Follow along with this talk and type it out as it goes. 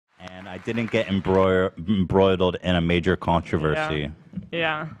I didn't get embroiled in a major controversy.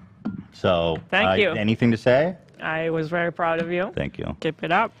 Yeah. So, thank you. Anything to say? I was very proud of you. Thank you. Keep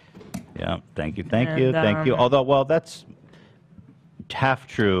it up. Yeah, thank you, thank you. Although, well, that's half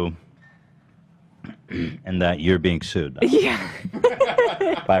true in that you're being sued now. Yeah.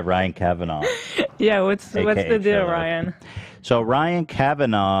 By Ryan Kavanaugh. Yeah, what's the deal, Triller. Ryan? So Ryan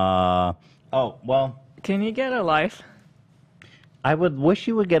Kavanaugh. Oh well. Can you get a life? I wish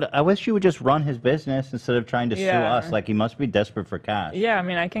you would just run his business instead of trying to sue us. Like he must be desperate for cash. Yeah, I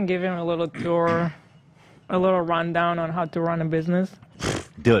mean, I can give him a little tour, a little rundown on how to run a business.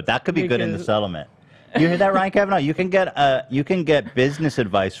 Dude, that could be good in the settlement. You hear that, Ryan Kavanaugh? You can get business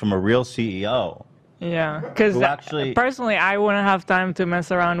advice from a real CEO. Yeah, because personally, I wouldn't have time to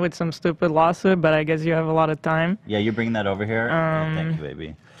mess around with some stupid lawsuit, but I guess you have a lot of time. Yeah, you're bringing that over here? Thank you,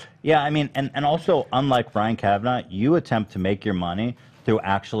 baby. Yeah, I mean, and also, unlike Ryan Kavanaugh, you attempt to make your money through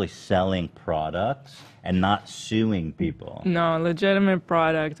actually selling products and not suing people. No, legitimate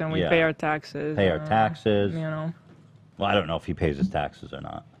product, and we pay our taxes. Pay our taxes. You know. Well, I don't know if he pays his taxes or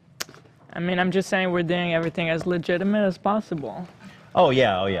not. I mean, I'm just saying we're doing everything as legitimate as possible. Oh,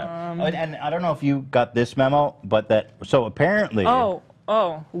 yeah, oh, yeah. And I don't know if you got this memo, but so apparently... Oh,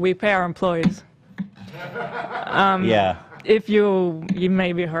 we pay our employees. Yeah. If you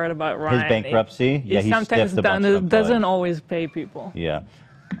maybe heard about Ryan. His bankruptcy? He sometimes doesn't always pay people. Yeah.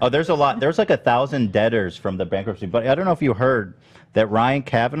 Oh, there's a lot. There's like 1,000 debtors from the bankruptcy. But I don't know if you heard that Ryan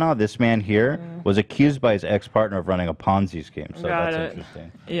Kavanaugh, this man here, was accused by his ex-partner of running a Ponzi scheme. So that's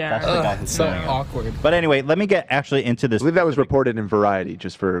interesting. Yeah. That's the guy who's so doing it. awkward. But anyway, let me get actually into this. I believe that was reported in Variety,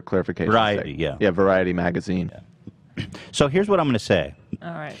 just for clarification. Variety, yeah. Yeah, Variety magazine. Yeah. So here's what I'm going to say.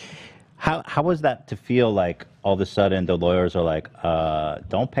 All right. How was that to feel like all of a sudden the lawyers are like,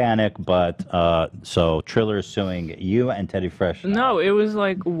 don't panic, but so Triller is suing you and Teddy Fresh? No, it was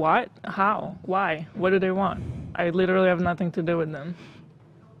like, what? How? Why? What do they want? I literally have nothing to do with them.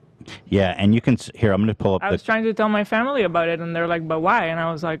 Yeah, and you can, here, I'm going to pull up I was trying to tell my family about it, and they're like, but why? And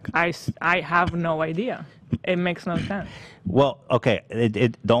I was like, I have no idea. It makes no sense. Well, okay,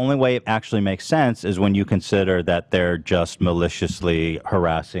 the only way it actually makes sense is when you consider that they're just maliciously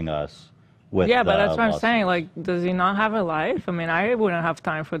harassing us. But that's what I'm saying. Like, does he not have a life? I mean, I wouldn't have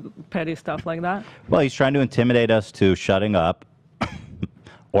time for petty stuff like that. Well, he's trying to intimidate us to shutting up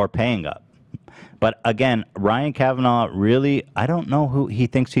or paying up. But again, Ryan Kavanaugh, really, I don't know who he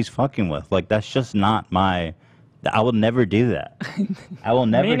thinks he's fucking with. Like, that's just not my... I will never do that. I will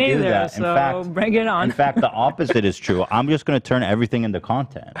never Me neither, do that. In fact, bring it on. In fact, the opposite is true. I'm just going to turn everything into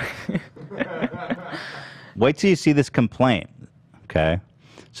content. Wait till you see this complaint, okay?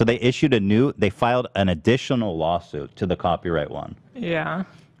 So they filed an additional lawsuit to the copyright one. Yeah.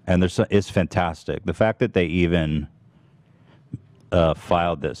 And it's fantastic. The fact that they even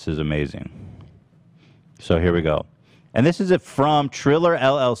filed this is amazing. So here we go. And this is from Triller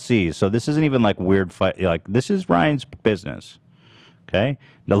LLC. So this isn't even like weird fight. Like, this is Ryan's business. Okay?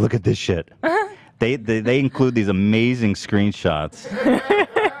 Now look at this shit. They include these amazing screenshots.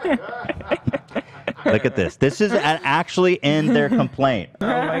 Look at this. This is actually in their complaint. Oh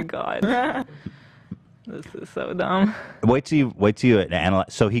my God. This is so dumb. Wait till you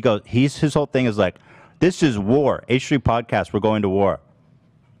analyze. So his whole thing is like, this is war. H3 podcast, we're going to war.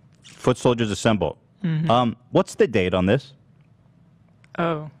 Foot soldiers assemble. Mm-hmm. What's the date on this?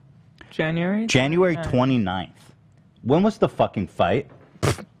 Oh, January? January 29th. When was the fucking fight?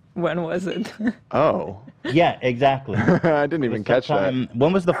 When was it? Oh. Yeah, exactly. I didn't even catch that.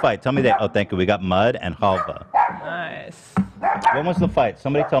 When was the fight? Tell me that. Oh, thank you. We got Mud and Halva. Nice. When was the fight?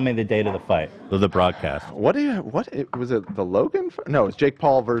 Somebody tell me the date of the fight, of the broadcast. Was it the Logan? No, it's Jake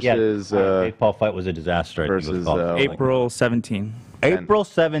Paul versus... Jake Paul fight was a disaster. Versus... April 17th. April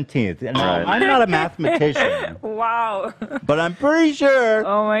 17th. And I'm not a mathematician. Wow. But I'm pretty sure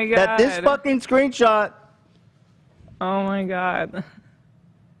oh my God. that this fucking screenshot... Oh my God.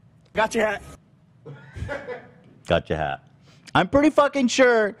 Got your hat. Got your hat. I'm pretty fucking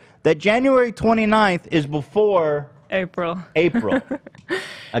sure that January 29th is before... April.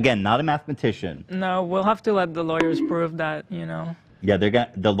 Again, not a mathematician. No, we'll have to let the lawyers prove that, you know. Yeah,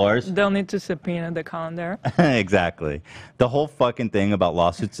 the lawyers... They'll need to subpoena the calendar. Exactly. The whole fucking thing about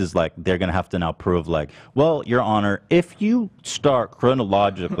lawsuits is like, they're going to have to now prove like, well, Your Honor, if you start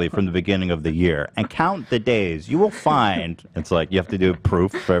chronologically from the beginning of the year and count the days, you will find... It's like, you have to do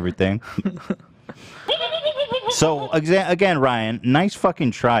proof for everything. So, again, Ryan, nice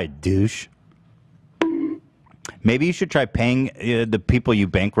fucking try, douche. Maybe you should try paying the people you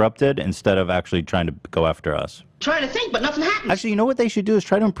bankrupted instead of actually trying to go after us. Trying to think, but nothing happens. Actually, you know what they should do is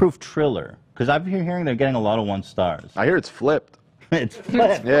try to improve Triller. Because I've been hearing they're getting a lot of 1 stars. I hear it's flipped. It's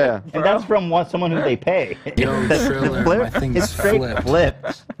flipped. Yeah. And that's from someone who they pay. Yo, the Triller, flip my thing's is straight flipped.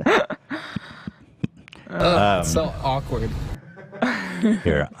 flipped. It's so awkward.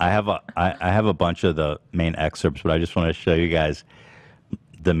 Here, I have a bunch of the main excerpts, but I just want to show you guys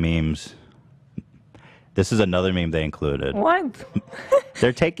the memes. This is another meme they included. What?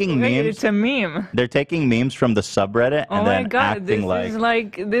 They're taking Wait, memes. it's a meme. They're taking memes from the subreddit Oh and my then god,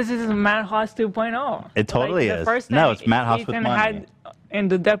 acting this is Matt Haas 2.0. It totally Like, the is. first No, time it's Matt Haas with Ethan money. had, in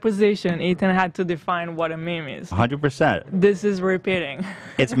the deposition, Ethan had to define what a meme is. 100%. This is repeating.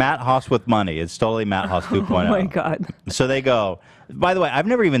 It's Matt Haas with money. It's totally Matt Haas 2.0. Oh my god. So they go. By the way, I've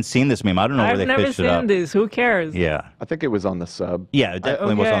never even seen this meme. I don't know where I've they never fished it up. seen this. Who cares? Yeah. I think it was on the sub. Yeah, it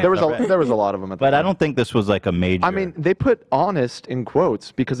definitely was okay. on There was subreddit. there was a lot of them. At the But I time. don't think this was like a major. I mean, they put honest in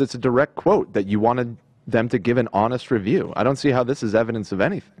quotes because it's a direct quote that you wanted them to give an honest review. I don't see how this is evidence of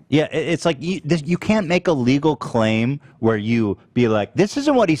anything. yeah, it's like you can't make a legal claim where you be like, this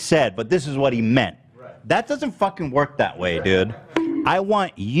isn't what he said, but this is what he meant. Right. That doesn't fucking work that way, dude. I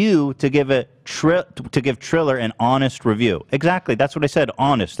want you to give Triller an honest review. Exactly. That's what I said.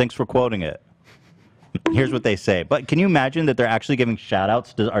 Honest. Thanks for quoting it. Here's what they say. But can you imagine that they're actually giving shout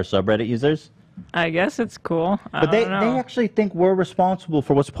outs to our subreddit users? I guess it's cool. But they don't know. actually think we're responsible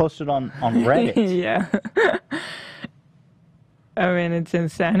for what's posted on Reddit. Yeah. I mean, it's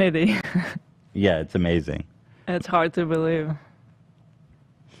insanity. Yeah, it's amazing. It's hard to believe.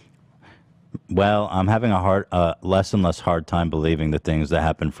 Well, I'm having a less and less hard time believing the things that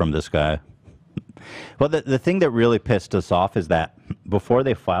happen from this guy. Well, the thing that really pissed us off is that before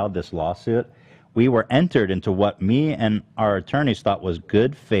they filed this lawsuit, we were entered into what me and our attorneys thought was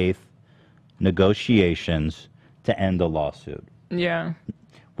good faith negotiations to end the lawsuit. Yeah.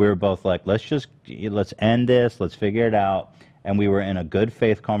 We were both like, let's end this, let's figure it out. And we were in a good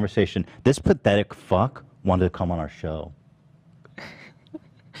faith conversation. This pathetic fuck wanted to come on our show.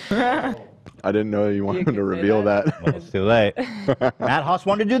 I didn't know you wanted can to say reveal that. Well, it's too late. Matt Haas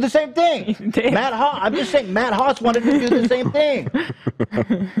wanted to do the same thing. I'm just saying, Matt Haas wanted to do the same thing.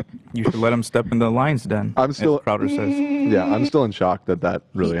 You should let him step in the lion's den. I'm still- as Crowder says. Yeah, I'm still in shock that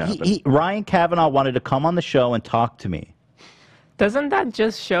really happened. Ryan Kavanaugh wanted to come on the show and talk to me. Doesn't that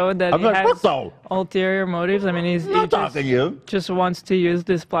just show that I'm he like, has what the? ulterior motives? I mean, he Not talking to you. just wants to use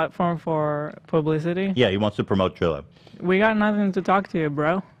this platform for publicity. Yeah, he wants to promote Triller. We got nothing to talk to you,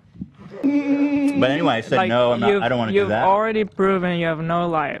 bro. But anyway, I said, no, I don't want to do that. You've already proven you have no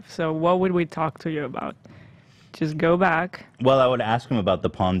life. So what would we talk to you about? Just go back. Well, I would ask him about the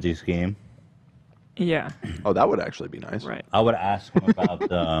Ponzi scheme. Yeah. Oh, that would actually be nice. Right. I would ask him about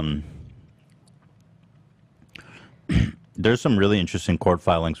there's some really interesting court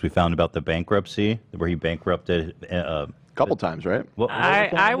filings we found about the bankruptcy, where he bankrupted. A couple times, right?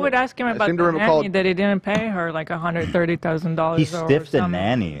 I would ask him about seem to the recall- nanny that he didn't pay her like $130,000. He or stiffed a some,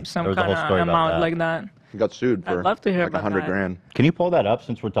 nanny. Some There was a kind whole of story about amount that. like that. He got sued for I'd love to hear like about $100 that. grand. Can you pull that up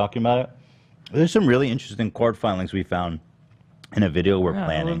since we're talking about it? There's some really interesting court filings we found in a video we're Yeah, it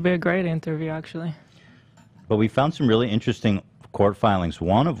planning. would be a great interview, actually. But we found some really interesting court filings,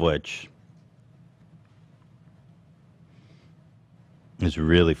 one of which is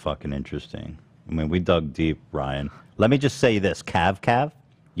really fucking interesting. I mean, we dug deep, Ryan. Let me just say this, Cav.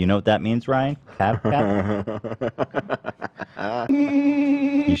 You know what that means, Ryan? Cav.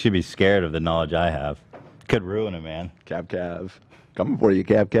 You should be scared of the knowledge I have. Could ruin it, man. Cav. Coming for you,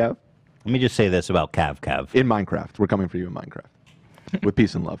 Cav. Let me just say this about Cav. In Minecraft. We're coming for you in Minecraft. With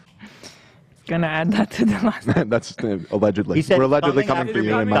peace and love. Gonna add that to the last. That's allegedly. He said We're allegedly coming coming for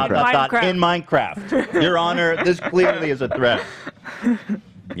you in after Minecraft. in Minecraft. Your Honor, this clearly is a threat.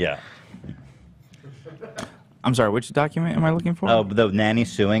 Yeah. I'm sorry, which document am I looking for? Oh, the nanny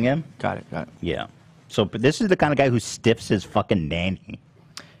suing him? Got it. Yeah. So, but this is the kind of guy who stiffs his fucking nanny.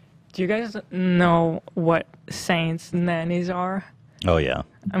 Do you guys know what saints nannies are? Oh, yeah.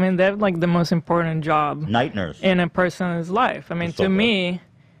 I mean, they have like the most important job Night nurse. in a person's life. I mean, So to good. me,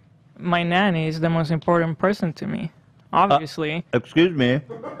 my nanny is the most important person to me. Obviously. Excuse me.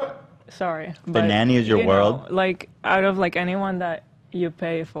 Sorry. The nanny is your you know, world? like, out of like anyone that you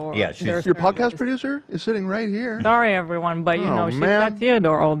pay for. Yeah, she's- their Your podcast services. producer is sitting right here. Sorry, everyone, but you Oh, know, she's man. got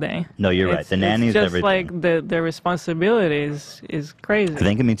Theodore all day. No, you're right. The nanny it's is just everything. like the responsibility is crazy. I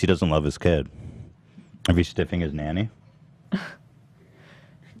think it means he doesn't love his kid. If he's stiffing his nanny.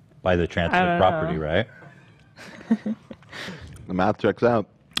 By the transfer I of don't property, know. right? The math checks out.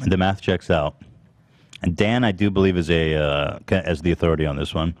 The math checks out. And Dan, I do believe, is as the authority on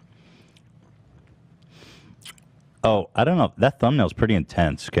this one. Oh, I don't know. That thumbnail's pretty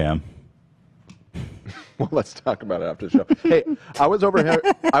intense, Cam. Well, let's talk about it after the show. Hey, I was over here.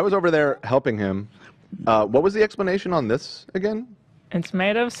 I was over there helping him. What was the explanation on this again? It's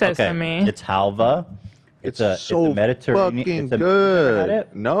made of Okay, sesame. it's halva. It's a so Mediterranean. fucking Never had good.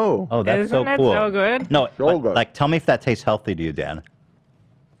 it? No. Oh, that's Isn't so it cool. so good? No, So but, good. like, tell me if that tastes healthy to you, Dan.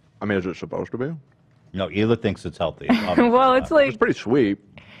 I mean, is it supposed to be? No, Hila thinks it's healthy. Well, it's It's like pretty sweet.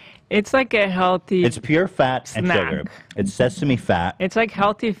 it's like a healthy. It's pure fat and Snack. sugar. It's sesame fat. It's like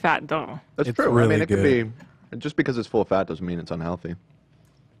healthy fat though. That's It's true. I really mean, it could good. be. Just because it's full of fat doesn't mean it's unhealthy.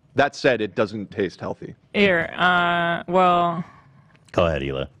 That said, it doesn't taste healthy. Here, well, Go ahead,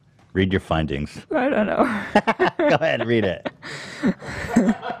 Hila. Read your findings. I don't know. Go ahead, read it.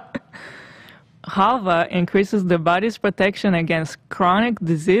 Halva increases the body's protection against chronic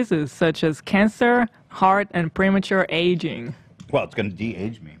diseases such as cancer, heart, and premature aging. Well, it's going to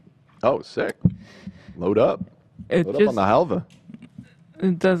de-age me. Oh, sick. Load up. It Load up on just the halva.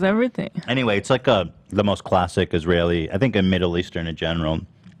 it does everything. Anyway, it's like the most classic Israeli, I think in Middle Eastern in general,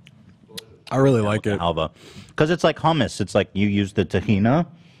 I really like it. halva. Because it's like hummus. It's like you use the tahina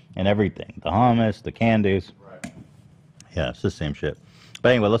and everything. The hummus, the candies. Right. Yeah, it's the same shit. But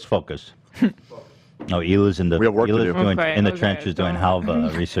anyway, let's focus. No, Hila's in the We have work to Hila's do. doing Okay, in the okay, trenches doing don't-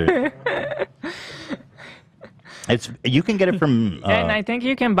 halva research. You can get it from And I think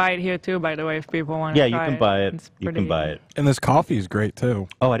you can buy it here too, by the way, if people want to yeah, you try can buy it. It's You can pretty- buy it. And this coffee is great too.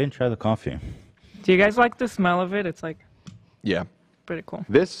 Oh, I didn't try the coffee. Do you guys like the smell of it? It's like Yeah. pretty cool.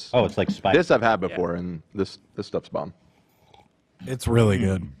 This. Oh, it's like spicy. This I've had before, and this stuff's bomb. It's really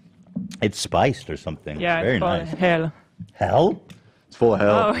good. It's spiced or something. Yeah, Very it's called nice. hell. Hell? It's full of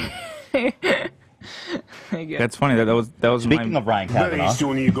hell. Oh. I guess. That's funny. That was Speaking my, of Ryan Very Kavanaugh.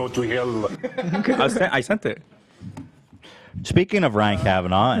 soon you go to hell. I sent it. Speaking of Ryan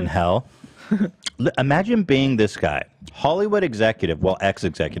Kavanaugh and hell, imagine being this guy, Hollywood executive, well,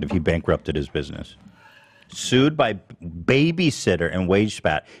 ex-executive, he bankrupted his business, sued by babysitter and wage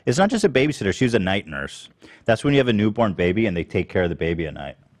spat. It's not just a babysitter; she was a night nurse. That's when you have a newborn baby and they take care of the baby at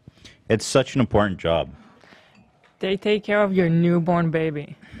night. It's such an important job. They take care of your newborn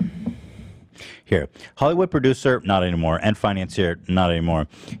baby. Here, Hollywood producer, not anymore, and financier, not anymore.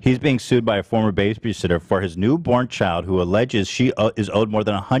 He's being sued by a former babysitter for his newborn child who alleges she is owed more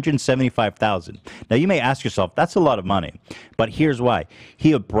than $175,000. Now, you may ask yourself, that's a lot of money. But here's why.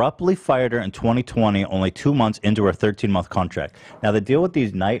 He abruptly fired her in 2020, only 2 months into her 13-month contract. Now, the deal with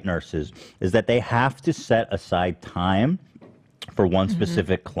these night nurses is that they have to set aside time for one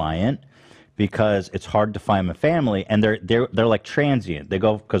specific client, because it's hard to find a family, and they're like transient. They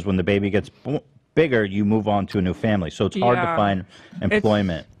go because when the baby gets bigger, you move on to a new family, so it's hard to Yeah. find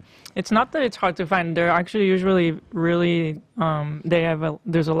employment. It's not that it's hard to find. They're actually usually really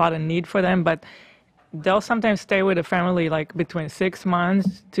there's a lot of need for them, but they'll sometimes stay with a family like between 6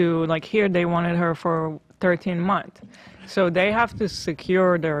 months to like here they wanted her for 13 months. So they have to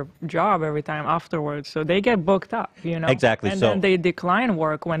secure their job every time afterwards. So they get booked up, you know. Exactly, And so- then they decline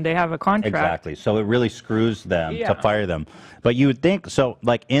work when they have a contract. Exactly. So it really screws them to Yeah. fire them. But you would think, so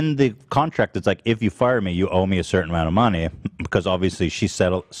like in the contract, it's like, if you fire me, you owe me a certain amount of money, because obviously she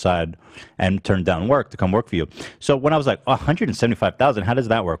set aside and turned down work to come work for you. So when I was like, 175,000, how does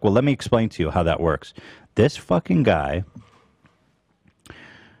that work? Well, let me explain to you how that works. This fucking guy,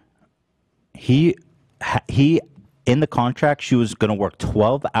 he in the contract, she was going to work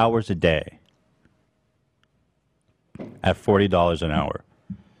 12 hours a day at $40 an hour.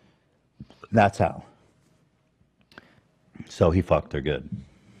 That's how. So he fucked her good.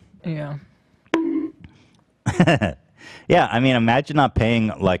 Yeah. Yeah, I mean, imagine not paying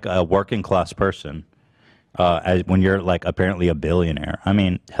like a working class person when you're like apparently a billionaire. I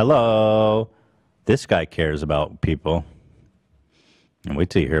mean, hello, this guy cares about people. And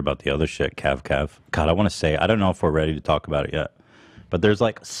wait till you hear about the other shit, Cav. God, I want to say, I don't know if we're ready to talk about it yet, but there's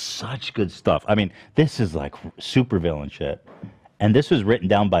like such good stuff. I mean, this is like super villain shit. And this was written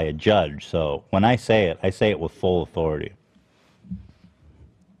down by a judge. So when I say it with full authority.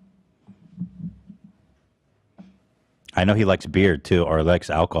 I know he likes beer too, or likes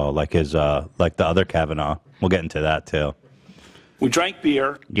alcohol, like his like the other Kavanaugh. We'll get into that too. We drank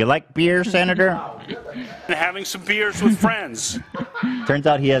beer You like beer, Senator? and having some beers with friends. Turns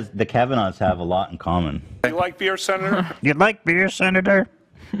out the Kavanaughs have a lot in common. You like beer, Senator? You like beer, Senator?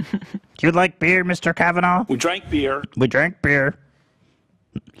 You like beer, Mr. Kavanaugh? We drank beer. We drank beer.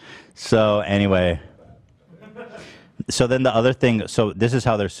 So anyway, so then the other thing. So this is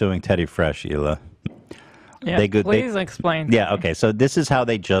how they're suing Teddy Fresh, Hila. Yeah. They Please explain. Yeah, okay. So this is how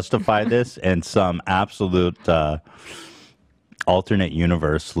they justify this in some absolute alternate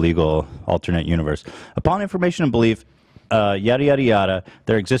universe, legal alternate universe. Upon information and belief, yada, yada, yada,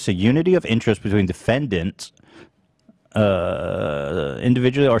 there exists a unity of interest between defendants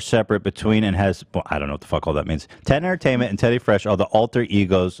individually or separate between and has, well, I don't know what the fuck all that means. Ted Entertainment and Teddy Fresh are the alter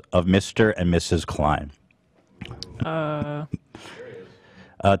egos of Mr. and Mrs. Klein.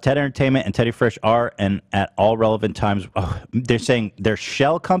 Ted Entertainment and Teddy Fresh are, and at all relevant times, they're saying they're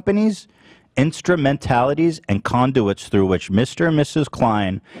shell companies, instrumentalities, and conduits through which Mr. and Mrs.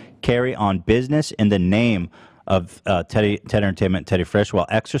 Klein carry on business in the name of Ted Entertainment and Teddy Fresh while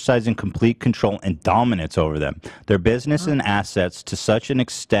exercising complete control and dominance over them. Their business and assets to such an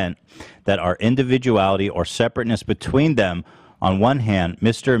extent that our individuality or separateness between them on one hand,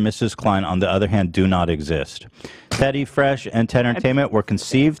 Mr. and Mrs. Klein on the other hand do not exist. Teddy Fresh and Ted Entertainment were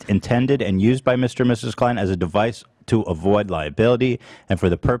conceived, intended, and used by Mr. and Mrs. Klein as a device to avoid liability and for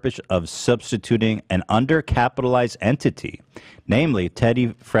the purpose of substituting an undercapitalized entity, namely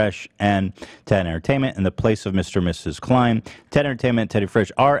Teddy Fresh and Ted Entertainment, in the place of Mr. and Mrs. Klein. Ted Entertainment and Teddy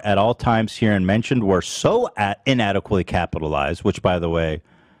Fresh are, at all times herein mentioned, were so inadequately capitalized, which, by the way,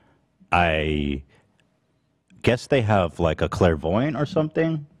 I guess they have like a clairvoyant or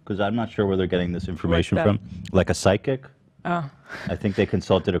something, because I'm not sure where they're getting this information from. Like a psychic? Oh. I think they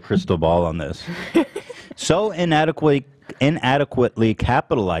consulted a crystal ball on this. So inadequately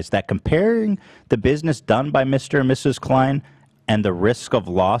capitalized that comparing the business done by Mr. and Mrs. Klein and the risk of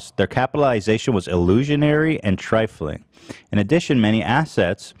loss, their capitalization was illusionary and trifling. In addition, many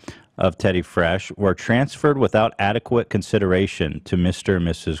assets of Teddy Fresh were transferred without adequate consideration to Mr. and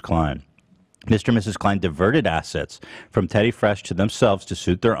Mrs. Klein. Mr. and Mrs. Klein diverted assets from Teddy Fresh to themselves to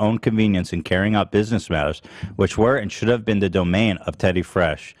suit their own convenience in carrying out business matters, which were and should have been the domain of Teddy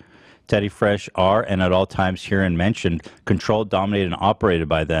Fresh. Teddy Fresh are, and at all times herein mentioned, controlled, dominated, and operated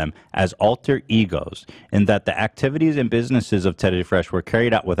by them as alter egos, in that the activities and businesses of Teddy Fresh were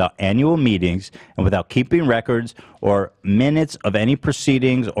carried out without annual meetings and without keeping records or minutes of any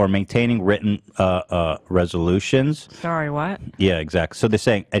proceedings or maintaining written resolutions. Sorry, what? Yeah, exactly. So they're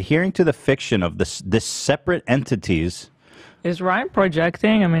saying, adhering to the fiction of this separate entities. Is Ryan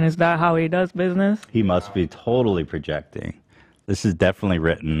projecting? I mean, is that how he does business? He must be totally projecting. This is definitely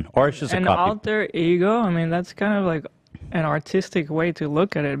written, or it's just An a copy. alter ego? I mean, that's kind of like an artistic way to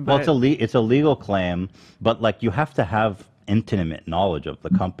look at it. But Well, it's a legal claim, but like you have to have intimate knowledge of the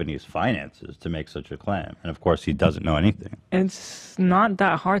company's finances to make such a claim. And of course, he doesn't know anything. it's not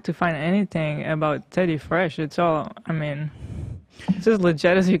that hard to find anything about Teddy Fresh. It's all, I mean, it's as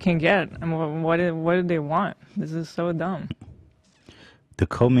legit as you can get. I mean, what do they want? This is so dumb. The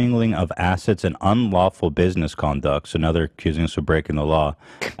commingling of assets and unlawful business conduct, so now they're accusing us of breaking the law,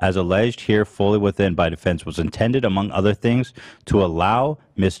 as alleged here fully within by defense, was intended, among other things, to allow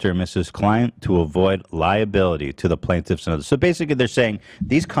Mr. and Mrs. Klein to avoid liability to the plaintiffs and others. So basically they're saying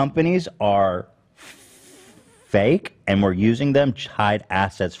these companies are fake and we're using them to hide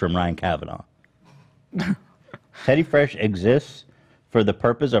assets from Ryan Kavanaugh. Teddy Fresh exists for the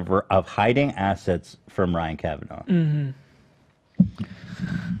purpose of hiding assets from Ryan Kavanaugh. Mm-hmm.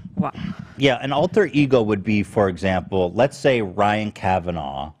 Wow. Yeah, an alter ego would be, for example, let's say Ryan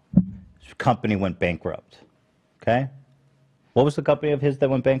Kavanaugh's company went bankrupt. Okay? What was the company of his that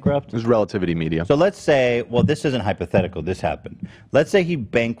went bankrupt? It was Relativity Media. So let's say, well, this isn't hypothetical, this happened. Let's say he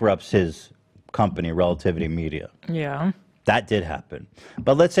bankrupts his company, Relativity Media. Yeah. That did happen.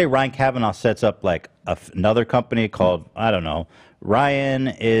 But let's say Ryan Kavanaugh sets up like another company called, I don't know, Ryan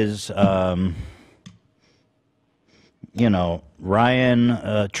is,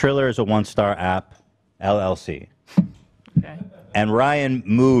 Ryan Triller is a one-star app, LLC. Okay. And Ryan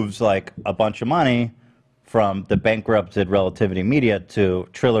moves like a bunch of money from the bankrupted Relativity Media to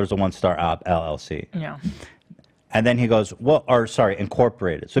Triller's a one-star app, LLC. Yeah. And then he goes,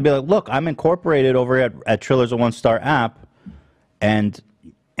 incorporated. So he'd be like, look, I'm incorporated over at Triller's a one-star app, and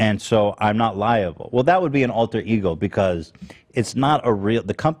so I'm not liable. Well, that would be an alter ego because it's not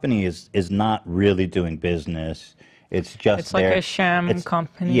the company is not really doing business. It's just It's like a sham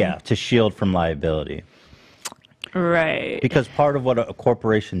company. Yeah, to shield from liability. Right. Because part of what a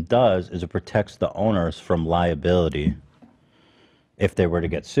corporation does is it protects the owners from liability if they were to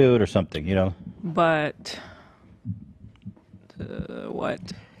get sued or something, But what?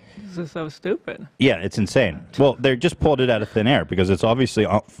 This is so stupid. Yeah, it's insane. Well, they just pulled it out of thin air because it's obviously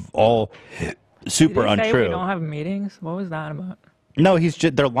all super Did he say untrue. we don't have meetings? What was that about? No,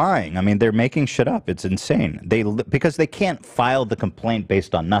 they're lying. I mean, they're making shit up. It's insane. Because they can't file the complaint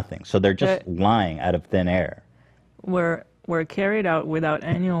based on nothing. So they're just lying out of thin air. Were carried out without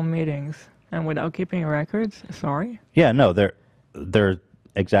annual meetings and without keeping records? Sorry? Yeah, no, they're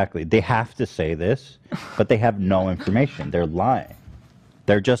exactly. They have to say this, but they have no information. They're lying.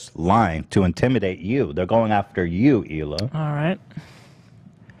 They're just lying to intimidate you. They're going after you, Hila. All right.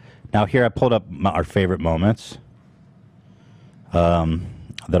 Now here I pulled up our favorite moments.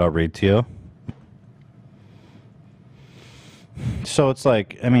 that I'll read to you. So it's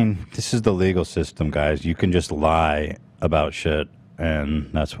like, I mean, this is the legal system, guys. You can just lie about shit, and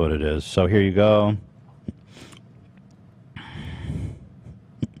that's what it is. So here you go.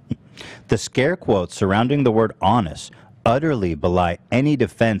 The scare quotes surrounding the word honest utterly belie any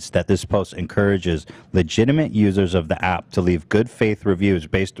defense that this post encourages legitimate users of the app to leave good faith reviews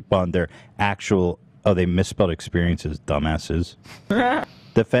based upon their actual, oh, they misspelled experiences, dumbasses.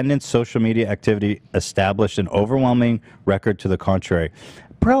 Defendant's social media activity established an overwhelming record to the contrary.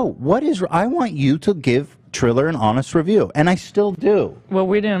 Bro, what is, I want you to give Triller an honest review, and I still do. Well,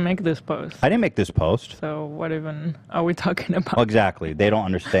 we didn't make this post. I didn't make this post. So what even are we talking about? Well, exactly. They don't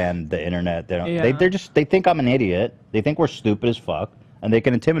understand the internet. They don't. Yeah. They think I'm an idiot. They think we're stupid as fuck, and they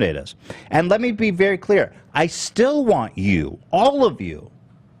can intimidate us. And let me be very clear. I still want you, all of you,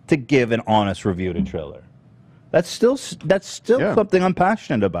 to give an honest review to Triller. That's still Yeah. something I'm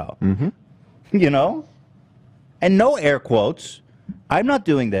passionate about. You know? And no air quotes. I'm not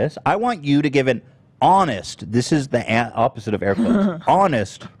doing this. I want you to give an honest, this is the opposite of air quotes,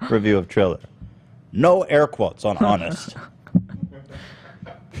 honest review of Triller. No air quotes on honest.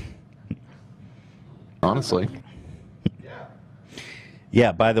 Honestly.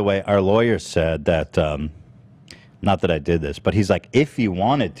 Yeah, by the way, our lawyer said that, not that I did this, but he's like, if you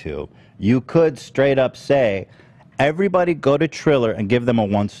wanted to, you could straight up say, everybody go to Triller and give them a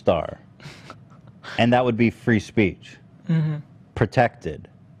 1 star. And that would be free speech. Protected.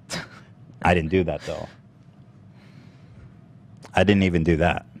 I didn't do that, though. I didn't even do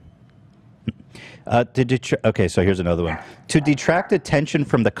that. Okay, so here's another one. To detract attention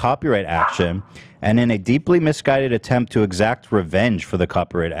from the copyright action, and in a deeply misguided attempt to exact revenge for the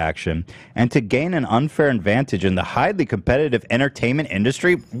copyright action, and to gain an unfair advantage in the highly competitive entertainment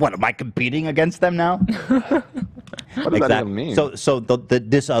industry. What, am I competing against them now? What does that even mean? So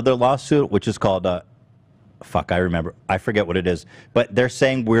this other lawsuit, which is called, fuck, I remember. I forget what it is. But they're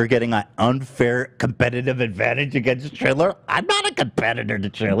saying we're getting an unfair competitive advantage against Triller. I'm not a competitor to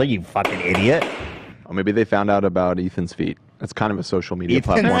Triller, you fucking idiot. Oh, maybe they found out about Ethan's feet. That's kind of a social media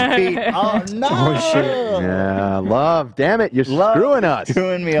Ethan's platform. feet. Oh, no. Oh, shit. Yeah, love. Damn it, you're Love screwing us.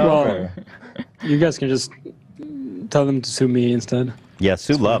 Screwing me Well, over. You guys can just tell them to sue me instead. Yeah,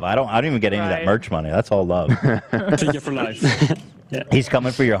 sue Love. I don't even get any of that Right. merch money. That's all Love. Take it for life. Yeah. He's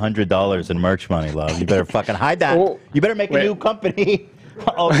coming for your $100 in merch money, Love. You better fucking hide that. Oh, You better make a wait. new company.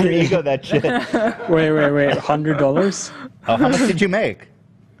 Alter ego that shit. Wait, $100? Oh, how much did you make?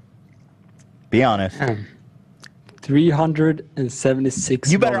 Be honest.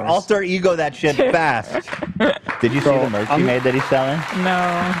 $376. You better alter ego that shit fast. Did you see the merch you made that he's selling?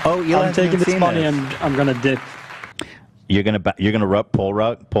 No. Oh, you I'm taking this money and I'm gonna dip. you're gonna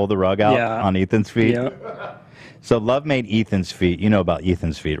pull the rug out Yeah. on Ethan's feet. Yeah. So Love made Ethan's feet. You know about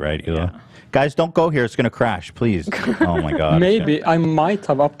Ethan's feet, right? Guys, don't go here. It's gonna crash, please. Oh my god. Maybe I might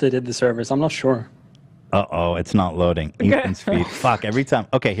have updated the service. I'm not sure. Uh-oh, it's not loading. Ethan's feet. Fuck, every time.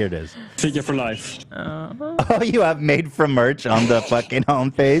 Okay, here it is. Take it for life. Oh, you have made from merch on the fucking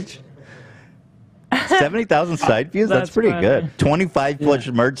homepage? 70,000 site views? That's That's pretty funny. good. 25 plus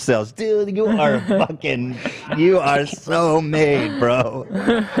merch sales. Dude, you are so made, bro.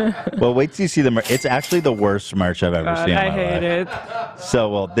 Well, wait till you see the merch. It's actually the worst merch I've ever God, seen in I my hate life. it. So,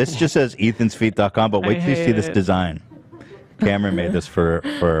 well, this just says ethansfeet.com, but wait till you see hate this it. design. Cameron made this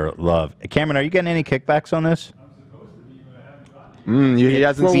for Love. Cameron, are you getting any kickbacks on this? He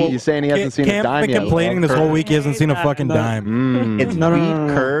hasn't Well, seen. well, He's saying he hasn't seen a Cam's dime been yet. complaining this whole week he hasn't seen a fucking dime. It's No, no, feet no,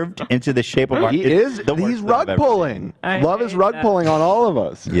 no. curved into the shape of our... He it's is. the worst He's thing rug I've ever pulling. I Love is hate rug that. pulling on all of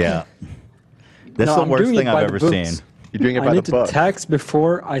us. seen. Yeah. This No, is the I'm worst doing it thing by I've the ever books. seen. You're doing it I by the need to book. tax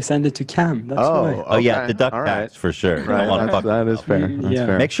before I send it to Cam. That's why. Oh yeah, okay. deduct All tax right. for sure. Right. Don't wanna fuck- That is fair. That's Yeah.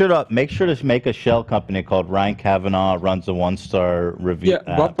 fair. Make sure to make a shell company called Ryan Kavanaugh runs a 1-star review.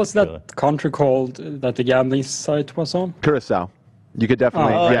 Yeah, what was that country called that the gambling site was on? Curacao. You could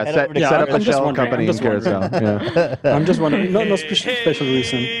definitely Oh, head over to set up I'm a just shell wondering, company I'm in just wondering. Curacao. Yeah. I'm just wondering, no special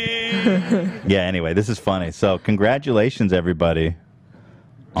reason. Yeah. Anyway, this is funny. So congratulations, everybody,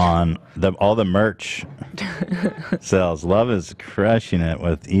 on all the merch sales. Love is crushing it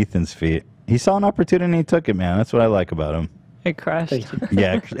with Ethan's feet. He saw an opportunity, he took it, man. That's what I like about him. It crashed. Thank you.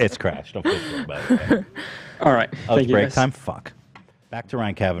 Yeah, it's crashed. Don't feel good about it. Okay. All right. Oh, Thank it's you, break guys. time? Fuck. Back to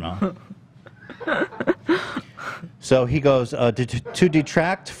Ryan Kavanaugh. So he goes, to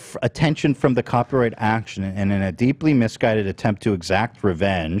detract attention from the copyright action and in a deeply misguided attempt to exact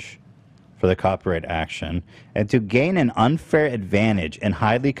revenge for the copyright action and to gain an unfair advantage in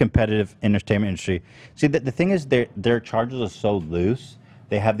highly competitive entertainment industry. See, the thing is their charges are so loose.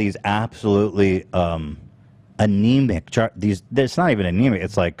 They have these absolutely anemic. It's not even anemic.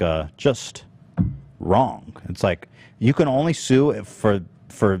 It's like just wrong. It's like you can only sue for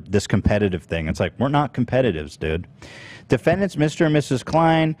this competitive thing. It's like we're not competitives, dude. Defendants Mr. and Mrs.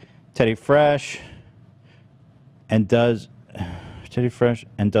 Klein, Teddy Fresh, and does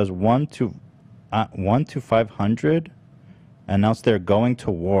 1 to 500 announced they're going to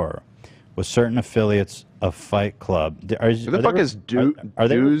war with certain affiliates of Fight Club. Who the fuck is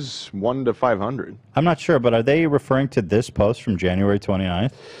dues 1 to 500? I'm not sure, but are they referring to this post from January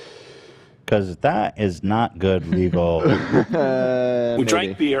 29th? Because that is not good legal. We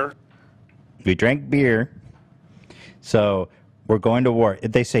drank beer. We drank beer. So we're going to war.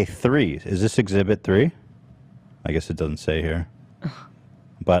 They say 3. Is this Exhibit 3? I guess it doesn't say here.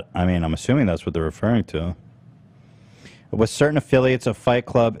 But, I mean, I'm assuming that's what they're referring to. With certain affiliates of Fight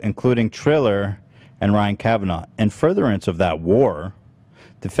Club, including Triller and Ryan Kavanaugh. In furtherance of that war,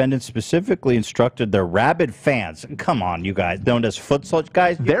 defendants specifically instructed their rabid fans. Come on, you guys. Known as foot soldiers.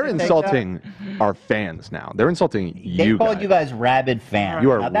 Guys, they're insulting our fans now. They're insulting you guys. They called you guys rabid fans.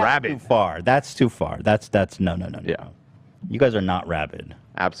 You are now, that's rabid. Too far. That's too far. That's no. Yeah. You guys are not rabid.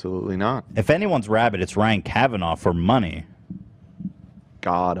 Absolutely not. If anyone's rabid, it's Ryan Kavanaugh for money.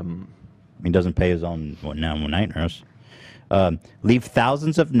 Got him. He doesn't pay his own night nurse. Leave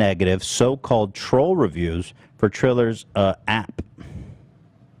thousands of negative so-called troll reviews for Triller's app.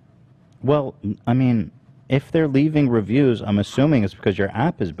 Well, I mean, if they're leaving reviews, I'm assuming it's because your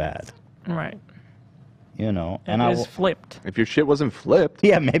app is bad. Right. You know, And it's flipped. If your shit wasn't flipped,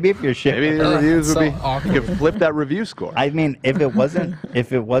 yeah, maybe if your shit, maybe the reviews would be. You could flip that review score. I mean, if it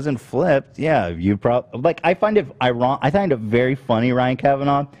wasn't flipped, yeah, you probably like. I find it very funny, Ryan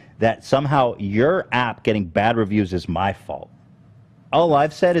Kavanaugh, that somehow your app getting bad reviews is my fault. All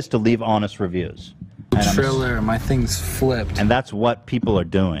I've said is to leave honest reviews. Triller, my thing's flipped. And that's what people are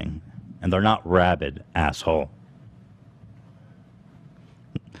doing. And they're not rabid, asshole.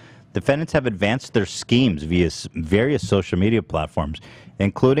 Defendants have advanced their schemes via various social media platforms,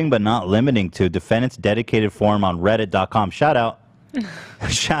 including but not limiting to defendants' dedicated forum on Reddit.com. Shout out.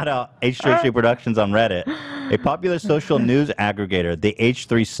 Shout out H3 Productions on Reddit, a popular social news aggregator, the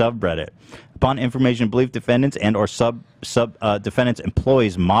H3 subreddit. Upon information believed, defendants and or defendants'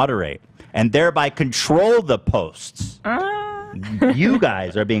 employees moderate and thereby control the posts. You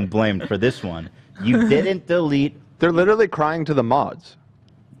guys are being blamed for this one. You didn't delete. They're literally crying to the mods.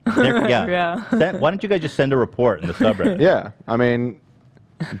 Yeah. Why don't you guys just send a report in the subreddit? Yeah, I mean,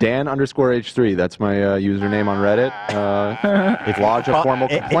 Dan_H3. That's my username on Reddit. Lodge a formal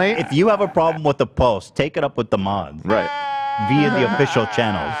complaint. If you have a problem with the post, take it up with the mods. Right. Via the official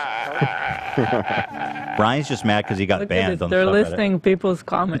channels. Brian's just mad because he got banned on the They're subreddit. listing people's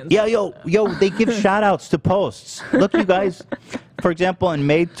comments. Yeah, yo, they give shout outs to posts. Look, you guys. For example, in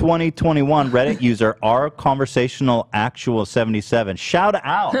May 2021, Reddit user R Conversational Actual 77. Shout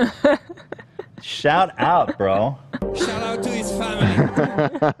out. Shout out, bro. Shout out to his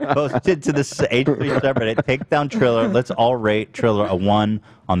family. Posted to the H3 subreddit. Take down Triller. Let's all rate Triller a 1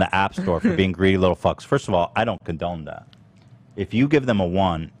 on the App Store for being greedy little fucks. First of all, I don't condone that. If you give them a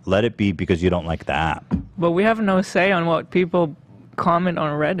 1, let it be because you don't like the app. But we have no say on what people comment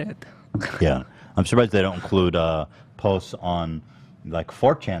on Reddit. Yeah. I'm surprised they don't include posts on like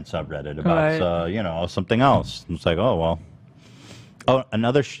 4chan subreddit about, something else. It's like, oh, well. Oh,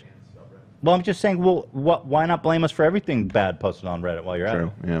 another... Well, I'm just saying, well, why not blame us for everything bad posted on Reddit while you're at it?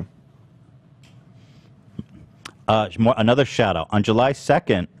 True, yeah. Another shout out. On July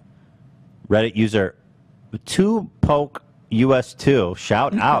 2nd, Reddit user 2PokeUS2,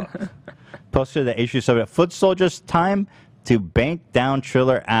 shout out, posted the issue subject, Foot Soldiers time to bank down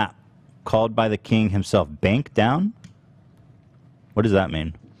Triller app called by the king himself. Bank down? What does that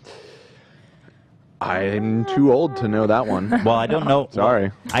mean? I'm too old to know that one. Well, I don't know.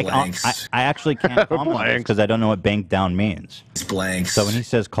 Sorry. I actually can't comment on this because I don't know what bank down means. It's blanks. So when he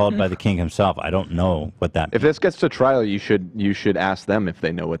says called by the king himself, I don't know what that means. If this gets to trial, you should ask them if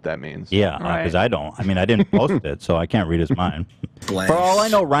they know what that means. Yeah, because I don't. I mean, I didn't post it, so I can't read his mind. For all I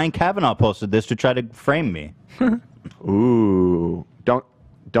know, Ryan Kavanaugh posted this to try to frame me. Ooh.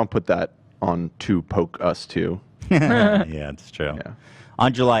 Don't put that on 2PokeUS2. Yeah, it's true. Yeah.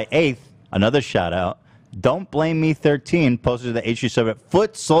 On July 8th, another shout out. Don't Blame Me 13 posted to the HG subreddit.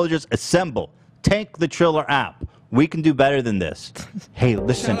 Foot Soldiers Assemble. Tank the Triller app. We can do better than this. Hey,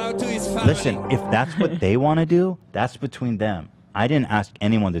 listen. Listen, if that's what they want to do, that's between them. I didn't ask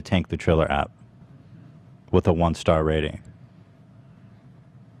anyone to tank the Triller app with a 1-star rating.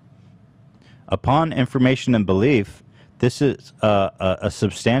 Upon information and belief, this is a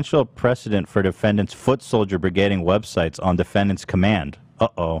substantial precedent for defendants' foot soldier brigading websites on defendant's command.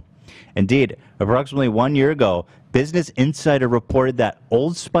 Uh-oh. Indeed, approximately 1 year ago, Business Insider reported that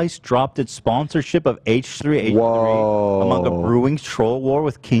Old Spice dropped its sponsorship of H3H3 among a brewing troll war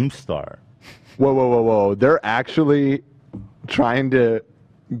with Keemstar. Whoa. They're actually trying to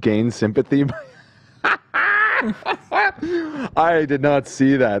gain sympathy. I did not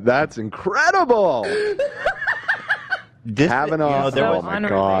see that. That's incredible. Kavanaugh, there oh was, my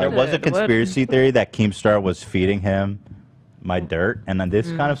God. There was a conspiracy theory that Keemstar was feeding him my dirt, and then this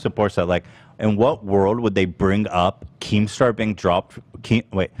kind of supports that. Like, in what world would they bring up Keemstar being dropped?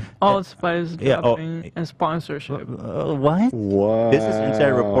 Old Spice dropping a sponsorship. What? What? Business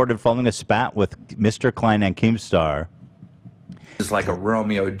Insider reported following a spat with Mr. Klein and Keemstar. It's like a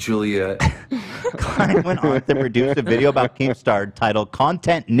Romeo Juliet. Klein went on to produce a video about Keemstar titled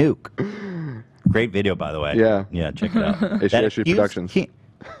 "Content Nuke." Great video, by the way. Yeah, check it out. Issue Productions.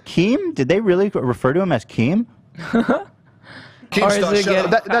 Keem? Did they really refer to him as Keem?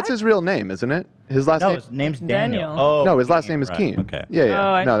 That's his real name, isn't it? His last name? His name's Daniel. Daniel. Oh, no, his last name is right. Keem. Okay. Yeah.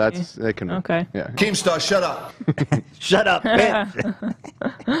 Oh, I No, see. that's they can. Okay. Yeah. Keemstar, shut up. Shut up,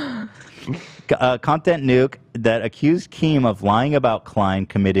 bitch. Content Nuke that accused Keem of lying about Klein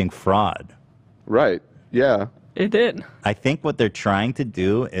committing fraud. Right. Yeah. It did. I think what they're trying to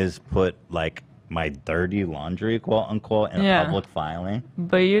do is put like my dirty laundry, quote unquote, in a public filing.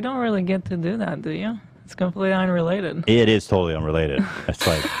 But you don't really get to do that, do you? It's completely unrelated. It is totally unrelated. It's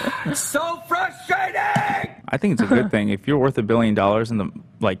like So frustrating! I think it's a good thing. If you're worth $1 billion and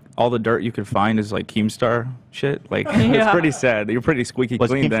the all the dirt you could find is like Keemstar shit, like it's pretty sad. You're pretty squeaky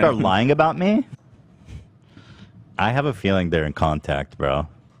was clean Keemstar then. lying about me? I have a feeling they're in contact, bro.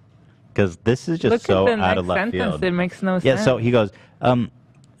 Because this is just Look so at the out of next left sentence. field. It makes no Yeah, sense. so he goes,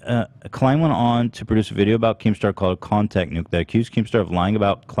 Klein went on to produce a video about Keemstar called Contact Nuke that accused Keemstar of lying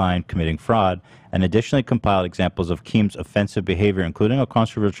about Klein committing fraud and additionally compiled examples of Keem's offensive behavior, including a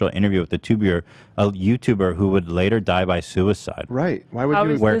controversial interview with a YouTuber who would later die by suicide. Right. Why would How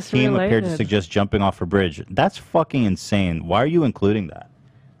you? is Where this Keem appeared to related? suggest jumping off a bridge. That's fucking insane. Why are you including that?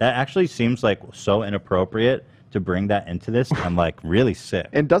 That actually seems like so inappropriate to bring that into this and like really sick.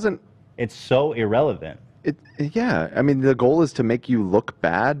 And doesn't It's so irrelevant. it? Yeah. I mean, the goal is to make you look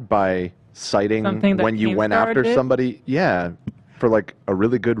bad by citing Something that when you went Keemstar after did? somebody. Yeah, for like a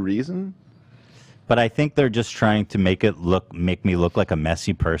really good reason. But I think they're just trying to make me look like a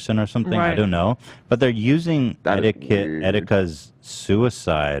messy person or something. I Right. don't know. But they're using That is weird. Etika's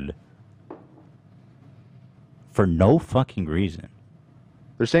suicide for no fucking reason.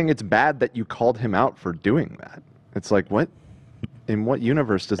 They're saying it's bad that you called him out for doing that. It's like, what? In what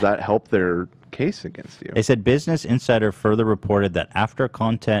universe does that help their case against you? They said Business Insider further reported that after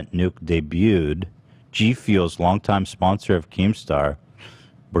Content Nuke debuted, G Fuel's longtime sponsor of Keemstar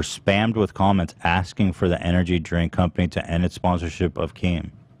were spammed with comments asking for the energy drink company to end its sponsorship of Keem.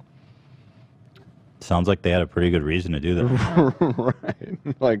 Sounds like they had a pretty good reason to do that.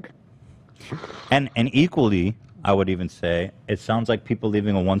 Right. Like, And equally, I would even say, it sounds like people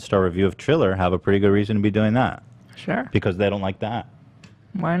leaving a 1-star review of Triller have a pretty good reason to be doing that. Sure. Because they don't like that.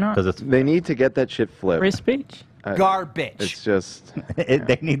 Why not? Because it's they need to get that shit flipped. Free speech. Garbage. It's just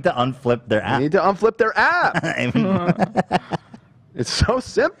they need to unflip their they app. need to unflip their app. I mean, It's so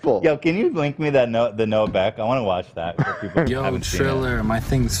simple. yo, can you link me the Noah Beck? I want to watch that. For people who Yo, haven't seen it. Triller, my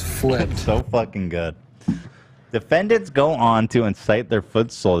thing's flipped. So fucking good. Defendants go on to incite their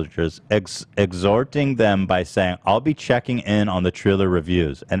foot soldiers, exhorting them by saying, I'll be checking in on the Triller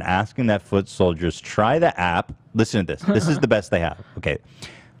reviews and asking that foot soldiers try the app. Listen to this. This is the best they have. Okay.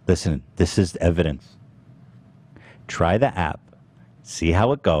 Listen, this is evidence. Try the app, see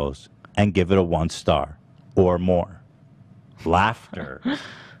how it goes, and give it a 1-star or more. Laughter.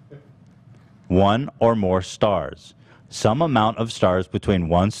 1 or more stars. Some amount of stars between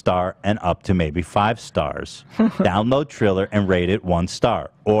 1 star and up to maybe 5 stars. Download Triller and rate it 1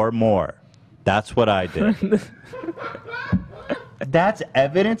 star or more. That's what I did. That's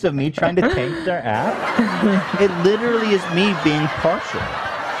evidence of me trying to tank their app? It literally is me being partial.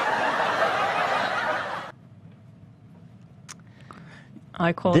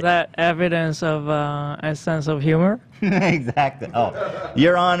 I call that evidence of a sense of humor. Exactly. Oh,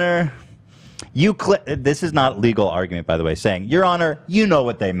 Your Honor, this is not legal argument, by the way, saying, Your Honor, you know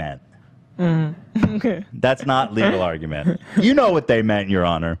what they meant. Okay. That's not legal argument. You know what they meant, Your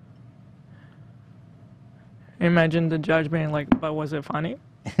Honor. Imagine the judge being like, but was it funny?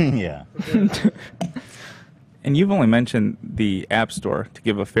 Yeah. And you've only mentioned the App Store to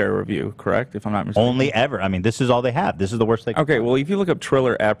give a fair review, correct? If I'm not mistaken. Only ever. I mean, this is all they have. This is the worst they can Okay, well, if you look up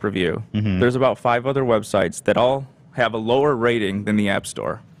Triller app review, there's about 5 other websites that all have a lower rating than the App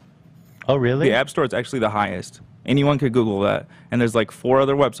Store. Oh, really? The App Store is actually the highest. Anyone could Google that, and there's like 4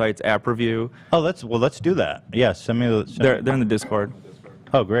 other websites, app review. Oh, let's do that. Yeah, send me. They're in the Discord.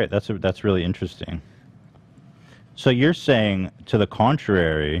 Oh, great. That's really interesting. So you're saying to the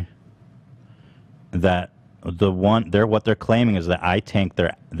contrary that what they're claiming is that I tanked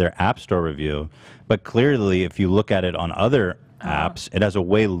their App Store review, but clearly if you look at it on other apps, it has a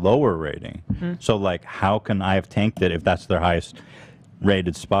way lower rating. So like, how can I have tanked it if that's their highest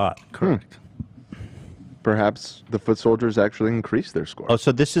rated spot? Correct. Perhaps the foot soldiers actually increased their score. Oh,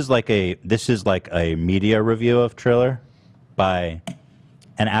 so this is like a media review of Triller by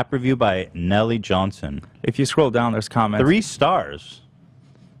an app review by Nellie Johnson. If you scroll down, there's comments. 3 stars.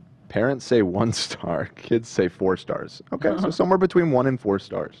 Parents say 1 star. Kids say 4 stars. Okay, so somewhere between 1 and 4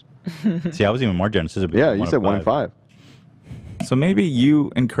 stars. See, I was even more generous. This is Yeah, you said 1 and 5. So maybe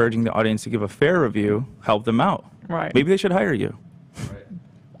you encouraging the audience to give a fair review help them out. Right. Maybe they should hire you.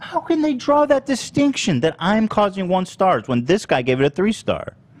 How can they draw that distinction that I'm causing 1 star when this guy gave it a 3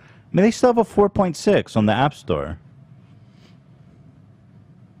 star? I mean, they still have a 4.6 on the App Store.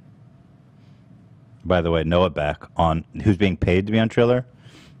 By the way, Noah Beck, who's being paid to be on Triller.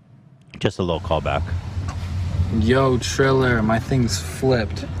 Just a little callback. Yo, Triller, my thing's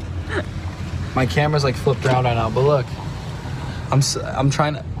flipped. My camera's like flipped around right now, but look. I'm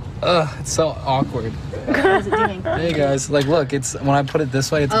trying to... it's so awkward. How's it doing? Hey guys, like look, it's when I put it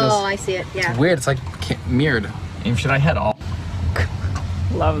this way, it's I see it. Yeah. It's weird. It's like mirrored. And should I head all?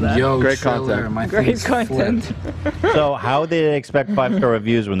 Love that. Yo, Great Triller, content. my Great thing's content. flipped. So how do they expect 5-star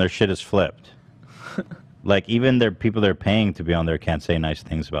reviews when their shit is flipped? Like, even their people they're paying to be on there can't say nice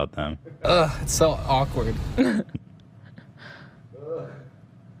things about them. It's so awkward.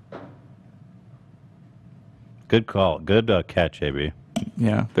 Good call. Good catch, AB.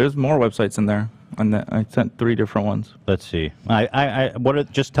 Yeah, there's more websites in there. I sent 3 different ones. Let's see.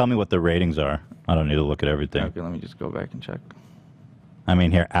 Just tell me what the ratings are. I don't need to look at everything. Okay, let me just go back and check. I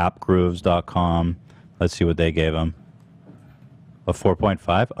mean, here, appgrooves.com. Let's see what they gave them. A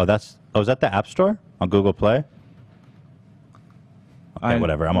 4.5? Oh, is that the App Store on Google Play? Okay,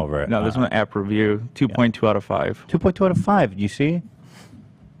 whatever. I'm over it. No, this one app review, 2.2 out of 5. 2.2 out of 5. You see?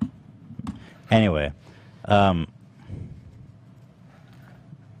 Anyway, download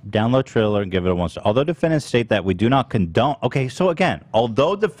Triller and give it a 1 star. Although defendants state that we do not condone. Okay, so again,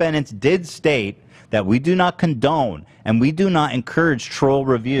 although defendants did state that we do not condone and we do not encourage troll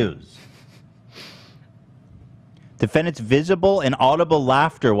reviews. Defendants' visible and audible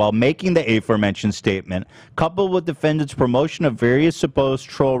laughter while making the aforementioned statement, coupled with defendants' promotion of various supposed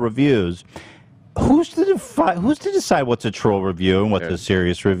troll reviews. Who's to decide what's a troll review and what's a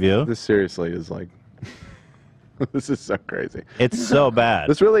serious review? This seriously is like, this is so crazy. It's so bad.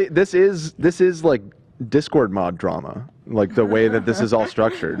 This is like Discord mod drama, like the way that this is all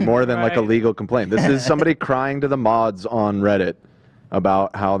structured, more than like a legal complaint. This is somebody crying to the mods on Reddit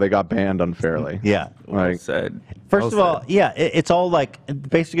about how they got banned unfairly. Yeah. Like, Said. First of all, yeah, it's all like,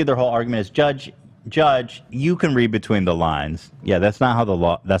 basically their whole argument is, Judge, you can read between the lines. Yeah, that's not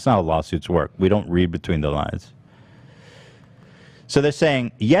how lawsuits work. We don't read between the lines. So they're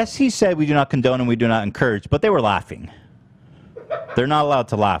saying, yes, he said we do not condone and we do not encourage, but they were laughing. They're not allowed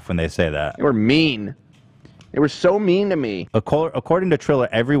to laugh when they say that. they were mean. They were so mean to me. According to Triller,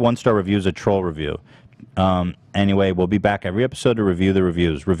 every 1-star review is a troll review. Anyway, we'll be back every episode to review the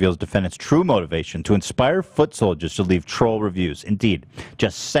reviews. Reveals defendants' true motivation to inspire foot soldiers to leave troll reviews. Indeed,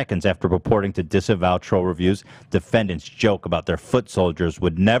 just seconds after purporting to disavow troll reviews, defendants joke about their foot soldiers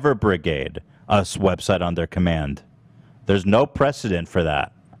would never brigade a website on their command. There's no precedent for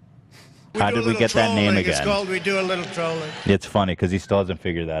that. How did we get that name again? It's called We Do a Little Trolling. It's funny because he still hasn't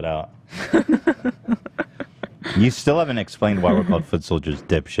figured that out. You still haven't explained why we're called foot soldiers,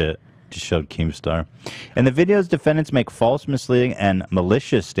 dipshit. Just showed Keemstar. In the videos, defendants make false, misleading, and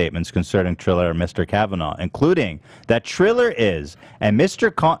malicious statements concerning Triller and Mr. Kavanaugh, including that Triller is and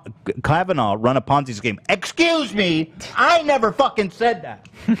Mr. Kavanaugh run a Ponzi scheme. Excuse me, I never fucking said that.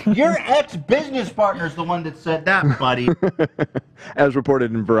 Your ex-business partner's the one that said that, buddy. As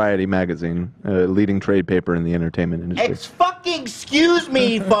reported in Variety magazine, a leading trade paper in the entertainment industry. Excuse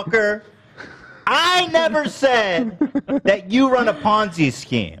me, fucker. I never said that you run a Ponzi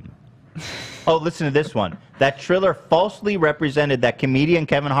scheme. Oh, listen to this one. That Triller falsely represented that comedian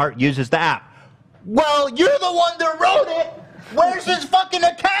Kevin Hart uses the app. Well, you're the one that wrote it. Where's his fucking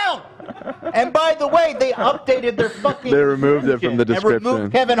account? And by the way, they updated their fucking... They removed it from the description. And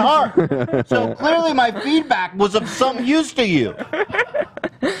removed Kevin Hart. So clearly my feedback was of some use to you.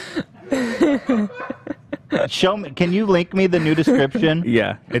 Show me. Can you link me the new description?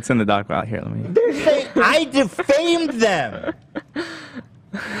 Yeah, it's in the doc file. Here, let me... They're saying I defamed them.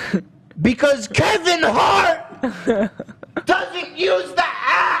 Because Kevin Hart doesn't use the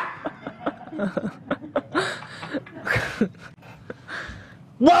app?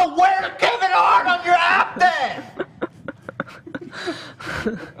 Well, where's Kevin Hart on your app then?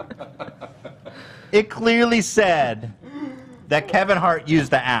 It clearly said that Kevin Hart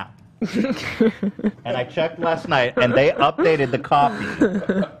used the app. And I checked last night, and they updated the copy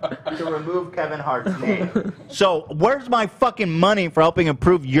to remove Kevin Hart's name. So where's my fucking money for helping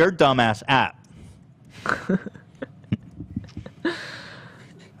improve your dumbass app?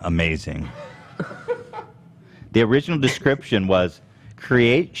 Amazing. The original description was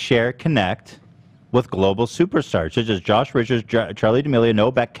create, share, connect with global superstars such as Josh Richards, Charlie D'Amelio,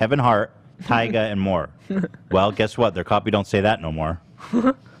 Noah Beck, Kevin Hart, Tyga, and more. Well, guess what? Their copy don't say that no more.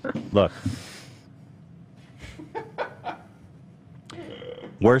 Look.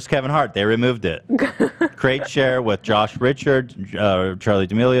 Where's Kevin Hart? They removed it. Create, share with Josh Richards, Charlie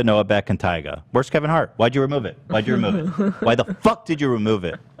D'Amelio, Noah Beck, and Tyga. Where's Kevin Hart? Why'd you remove it? Why'd you remove it? Why the fuck did you remove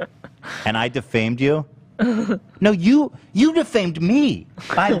it? And I defamed you? No, you defamed me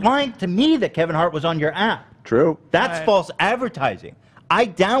by lying to me that Kevin Hart was on your app. True. That's false advertising. I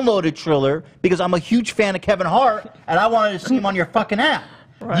downloaded Triller because I'm a huge fan of Kevin Hart, and I wanted to see him on your fucking app.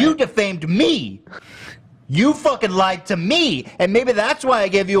 Right. You defamed me. You fucking lied to me, and maybe that's why I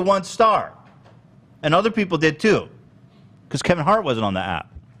gave you a 1 star. And other people did too, because Kevin Hart wasn't on the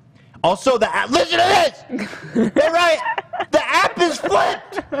app. Also, the app. Listen to this. They're right. The app is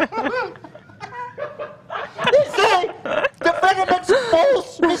flipped. They say defendant makes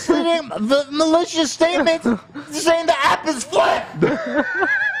false, misleading, malicious statements saying the app is flipped.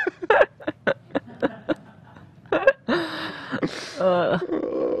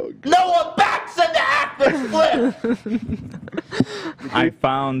 Noah Beck said the app is flipped. I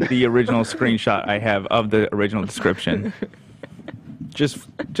found the original screenshot I have of the original description. Just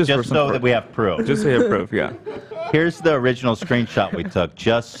so that we have proof. Just so you have proof, yeah. Here's the original screenshot we took,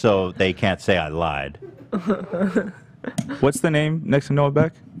 just so they can't say I lied. What's the name next to Noah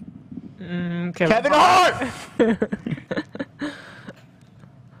Beck? Kevin Hart!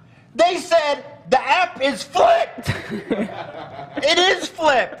 They said the app is flipped! It is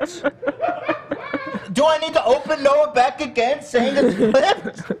flipped! Do I need to open Noah Beck again saying it's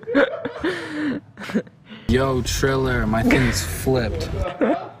flipped? Yo, Triller, my thing's flipped.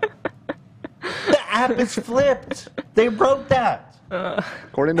 The app is flipped. They wrote that.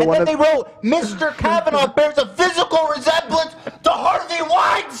 According to and one then they wrote, Mr. Kavanaugh bears a physical resemblance to Harvey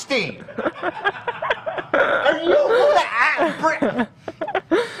Weinstein. Are you going to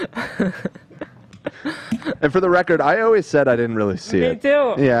And for the record, I always said I didn't really see it. Me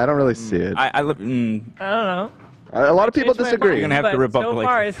too. Yeah, I don't really see it. I don't know. A lot of people Changed my disagree. mind, You're gonna have to but rebut so later.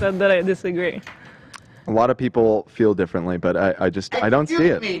 far, I said that I disagree. A lot of people feel differently, but I don't see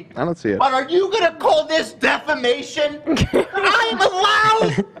Excuse it. me, I don't see it. But are you going to call this defamation? I'm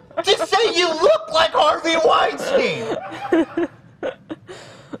allowed to say you look like Harvey Weinstein.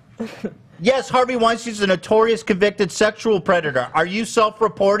 Yes, Harvey Weinstein's a notorious convicted sexual predator. Are you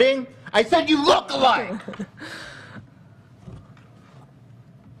self-reporting? I said you look alike.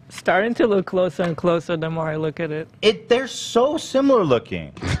 Starting to look closer and closer the more I look at it. They're so similar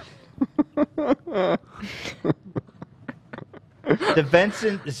looking.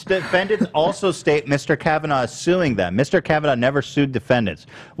 Defendants also state Mr. Kavanaugh is suing them. Mr. Kavanaugh never sued defendants.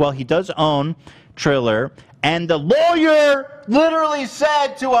 Well, he does own Triller, and the lawyer literally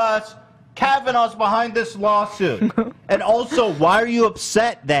said to us, Kavanaugh's behind this lawsuit. And also, why are you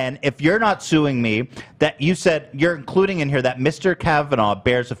upset then if you're not suing me that you said you're including in here that Mr. Kavanaugh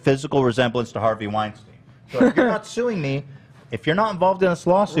bears a physical resemblance to Harvey Weinstein? So if you're not suing me, if you're not involved in this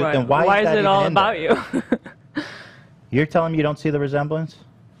lawsuit, Right. then why is that it all even in about there? you? You're telling me you don't see the resemblance?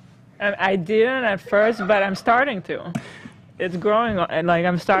 I didn't at first, but I'm starting to. It's growing, and like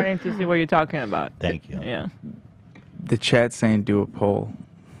I'm starting to see what you're talking about. Thank you. Yeah. The chat's saying do a poll.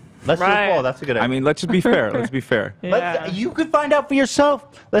 Let's do a Right. poll. That's a good idea. I mean, let's just be fair. Let's be fair. Yeah. You could find out for yourself.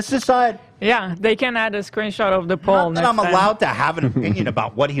 Let's decide. Yeah, they can add a screenshot of the poll. Not that next I'm time. allowed to have an opinion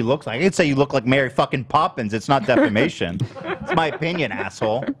about what he looks like. I could say you look like Mary fucking Poppins. It's not defamation. It's my opinion,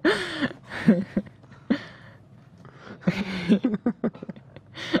 asshole.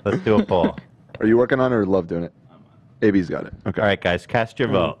 Let's do a poll. Are you working on it or love doing it? AB's got it. Okay. All right, guys, cast your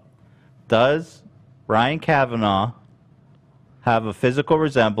vote. Does Ryan Kavanaugh have a physical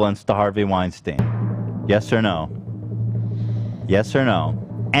resemblance to Harvey Weinstein? Yes or no? Yes or no?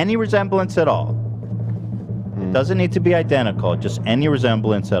 Any resemblance at all? Doesn't need to be identical, just any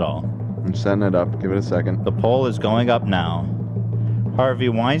resemblance at all. I'm setting it up. Give it a second. The poll is going up now. Harvey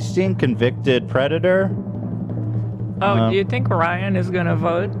Weinstein, convicted predator. Oh, do you think Ryan is gonna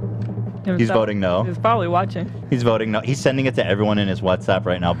vote? He's voting no. He's probably watching. He's voting no. He's sending it to everyone in his WhatsApp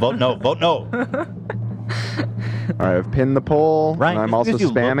right now. Vote no. Vote no. All right, I've pinned the poll. Right. And I'm also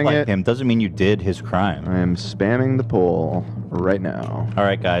spamming like it. him doesn't mean you did his crime. I am spamming the poll right now. All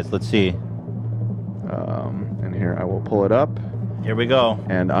right, guys. Let's see. And here I will pull it up. Here we go.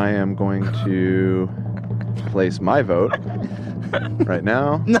 And I am going to place my vote right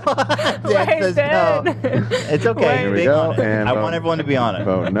now. No. Wait, Dan. no. It's okay. Here we Big go. on it. And I vote- want everyone to be on it.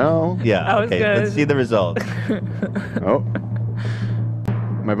 Vote no. Yeah. That was Okay. good. Let's see the results. Oh.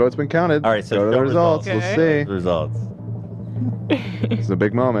 My vote's been counted. All right. So go to show the results. Okay. Let's see. The results. It's a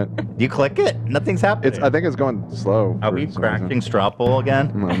big moment. You click it. Nothing's happening. I think it's going slow. Are for we some crashing reason. straw poll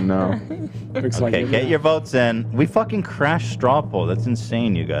again? No. Looks like Okay, it. get your votes in. We fucking crashed straw poll. That's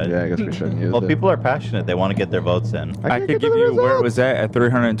insane, you guys. Yeah, I guess we shouldn't use Well, it. people are passionate. They want to get their votes in. I can't could get give to the you where it results. was at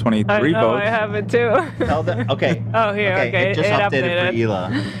 323 I know, votes. I have it too. Tell them. Okay. Oh, here, okay, It just it updated for updated. Ela.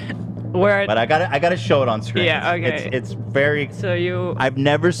 Where? But I got to show it on screen. Yeah, okay. It's very. So you. I've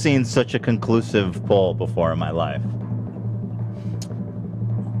never seen such a conclusive poll before in my life.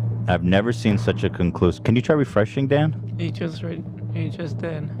 I've never seen such a conclusive. Can you try refreshing, Dan? He just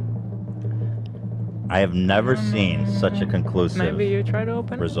did. I have never seen such a conclusive Maybe you try to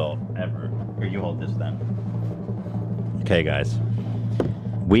open it. result ever. Here, you hold this then. Okay, guys.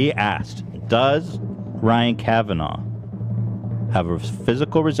 We asked, does Ryan Kavanaugh have a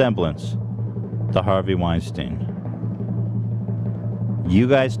physical resemblance to Harvey Weinstein? You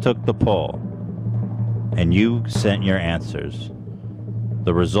guys took the poll, and you sent your answers.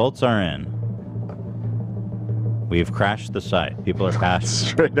 The results are in. We've crashed the site. People are passionate.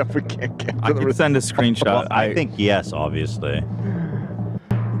 Straight up, we can't get to I the could send a screenshot. Well, I think yes, obviously.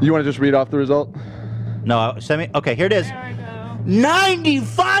 You want to just read off the result? No, send me. Okay, here it is. There we go.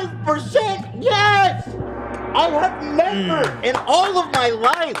 95% yes! I have never in all of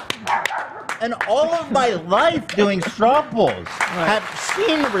my life doing straw polls have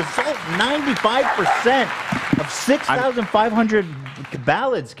seen the result 95% of 6,500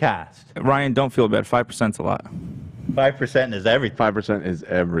 ballots cast. Ryan, don't feel bad. 5%'s a lot. 5% is everything. 5% is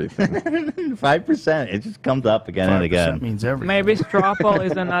everything. 5%. It just comes up again and again. means everything. Maybe Strawpoll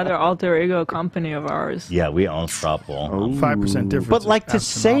is another alter ego company of ours. Yeah, we own straw poll. 5% difference. But is like to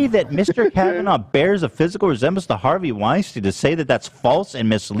say that Mr. Kavanaugh bears a physical resemblance to Harvey Weinstein, to say that that's false and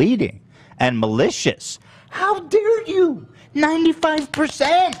misleading and malicious. How dare you?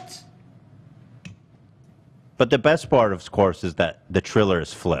 95%. But the best part, of course, is that the Triller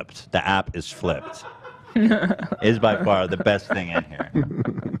is flipped. The app is flipped. Is by far the best thing in here.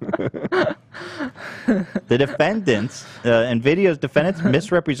 The defendants, NVIDIA's defendants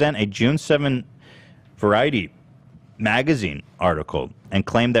misrepresent a June 7 Variety magazine article and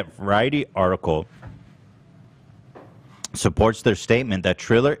claim that Variety article supports their statement that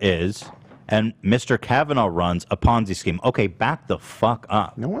Triller is and Mr. Kavanaugh runs a Ponzi scheme. Okay, back the fuck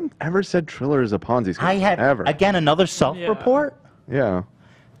up. No one ever said Triller is a Ponzi scheme. I had, ever. again, another self-report? Yeah.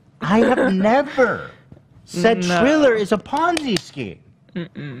 I have never said No. Triller is a Ponzi scheme.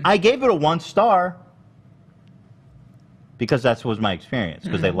 I gave it a 1 star because that was my experience,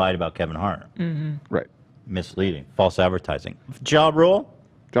 because they lied about Kevin Hart. Right. Misleading, false advertising. Ja Rule?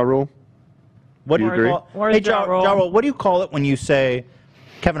 Ja Rule? What do You you agree? call Where's Hey, Ja Rule? Ja Rule, what do you call it when you say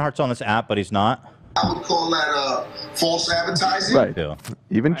Kevin Hart's on this app, but he's not? I would call that false advertising. Right. Too.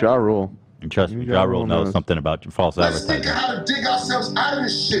 Even Ja Rule. And trust me, Ja Ja Rule Rule knows knows. something about false Let's think advertising. of how to dig ourselves out of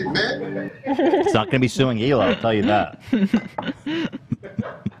this shit, man. It's not going to be suing Ela, I'll tell you that.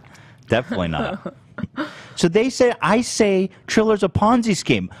 Definitely not. So they say, I say Triller's a Ponzi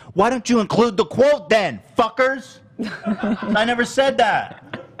scheme. Why don't you include the quote then, fuckers? I never said that.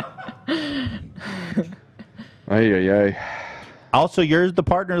 Ay. Also, you're the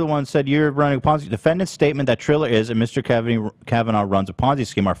partner, the one said you're running a Ponzi. Defendant's statement that Triller is and Mr. Kavanaugh runs a Ponzi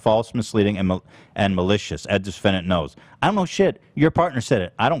scheme are false, misleading, and malicious, as the defendant knows. I don't know shit. Your partner said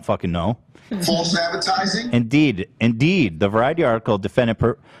it. I don't fucking know. False advertising. Indeed. The Variety article defendant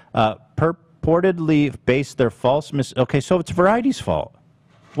purportedly based their false Okay, so it's Variety's fault.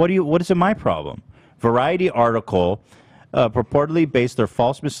 What is it my problem? Variety article purportedly based their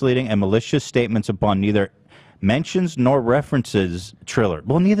false, misleading, and malicious statements upon neither mentions nor references Triller.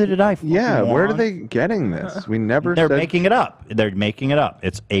 Well, neither did I. Yeah, where are moron. they getting this? We never They're said... making it up. They're making it up.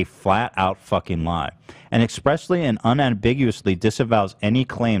 It's a flat-out fucking lie. And expressly and unambiguously disavows any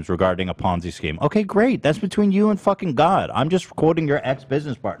claims regarding a Ponzi scheme. Okay, great. That's between you and fucking God. I'm just quoting your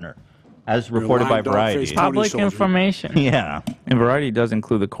ex-business partner, as reported by Variety. Public information. Yeah. And Variety does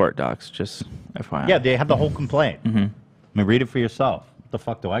include the court docs, just FYI. Yeah, they have the whole complaint. I mean, read it for yourself. What the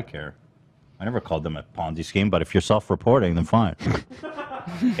fuck do I care? I never called them a Ponzi scheme, but if you're self-reporting, then fine.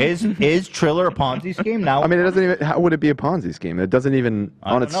 what? Is Triller a Ponzi scheme? Now I mean, it doesn't even. How would it be a Ponzi scheme? It doesn't even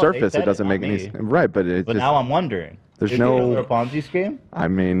I on don't its know. They surface. said It doesn't it, make not any me. right. But it But just, now I'm wondering. there's is no. Triller a Ponzi scheme? I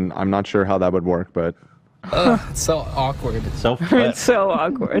mean, I'm not sure how that would work, but It's so awkward. So It's so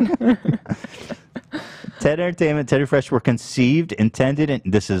awkward. TED Entertainment, Teddy Fresh were conceived, intended, and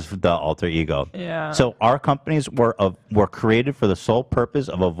this is the alter ego. Yeah. So our companies were created for the sole purpose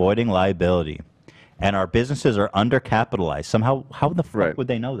of avoiding liability, and our businesses are undercapitalized. Somehow, how the fuck would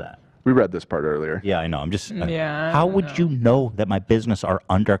they know that? we read this part earlier. Yeah, I know. I'm just. Yeah, I how don't would you know that my business are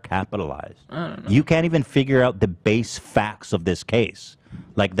undercapitalized? I don't know. You can't even figure out the base facts of this case.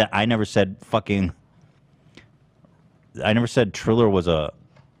 Like that, I never said fucking. I never said Triller was a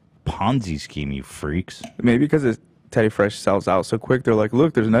Ponzi scheme, you freaks. Maybe because Teddy Fresh sells out so quick, they're like,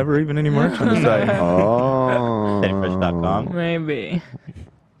 look, there's never even any merch on the site. Oh. TeddyFresh.com. Maybe.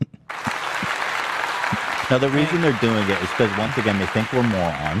 Now, the reason they're doing it is because, once again, they think we're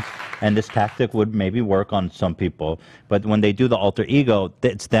morons, and this tactic would maybe work on some people. But when they do the alter ego,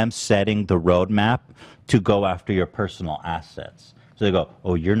 it's them setting the roadmap to go after your personal assets. So they go,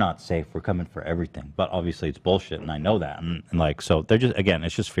 oh, you're not safe. We're coming for everything. But obviously it's bullshit, and I know that. And like, so they're just, again,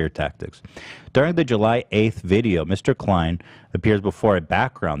 it's just fear tactics. During the July 8th video, Mr. Klein appears before a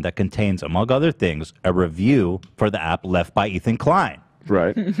background that contains, among other things, a review for the app left by Ethan Klein.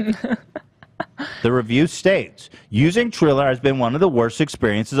 Right. The review states, using Triller has been one of the worst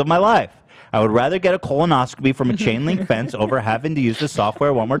experiences of my life. I would rather get a colonoscopy from a chain link fence over having to use the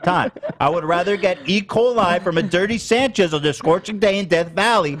software one more time. I would rather get E. coli from a dirty Sanchez on a scorching day in Death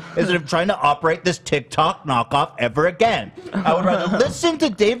Valley instead of trying to operate this TikTok knockoff ever again. I would rather listen to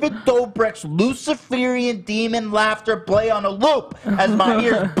David Dobrik's Luciferian demon laughter play on a loop as my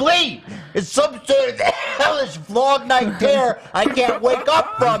ears bleed. It's some sort of hellish vlog night terror I can't wake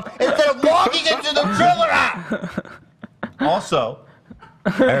up from instead of logging into the Triller app. Also, I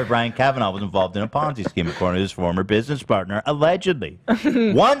heard Brian Kavanaugh was involved in a Ponzi scheme, according to his former business partner, allegedly.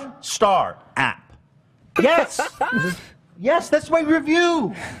 1-star app. Yes! Yes, that's my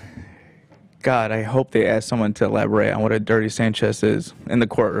review. God, I hope they ask someone to elaborate on what a dirty Sanchez is in the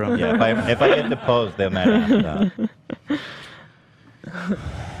courtroom. Yeah, if I get deposed, they might ask that.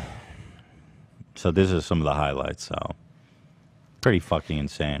 So this is some of the highlights, so pretty fucking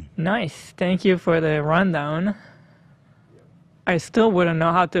insane. Nice. Thank you for the rundown. I still wouldn't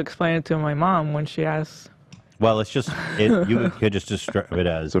know how to explain it to my mom when she asks. Well, it's just, you could just describe it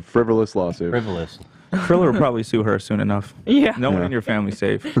as a frivolous lawsuit. Frivolous. Triller will probably sue her soon enough. Yeah. No one in your family's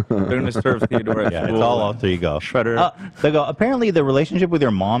safe. They're going to serve Theodore at Yeah, school. it's all alter ego. Shredder. They go, apparently the relationship with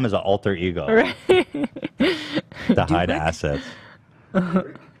your mom is an alter ego. Right. To hide assets.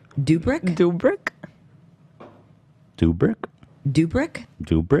 Dubrick? Dubrick? Dubrick? Dubrick?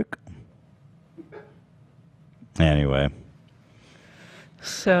 Dubrick? Anyway.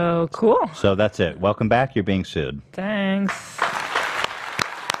 So cool. So that's it. Welcome back. You're being sued. Thanks.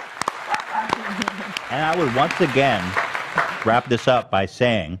 And I would once again wrap this up by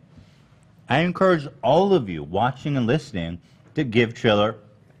saying, I encourage all of you watching and listening to give Triller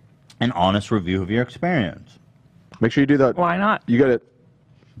an honest review of your experience. Make sure you do that. Why not? You got it.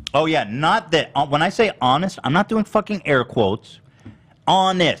 Oh, yeah, not that. When I say honest, I'm not doing fucking air quotes.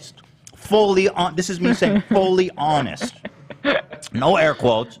 Honest. Fully on. This is me saying fully honest. No air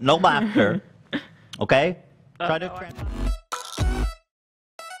quotes, no laughter. Okay? Try to.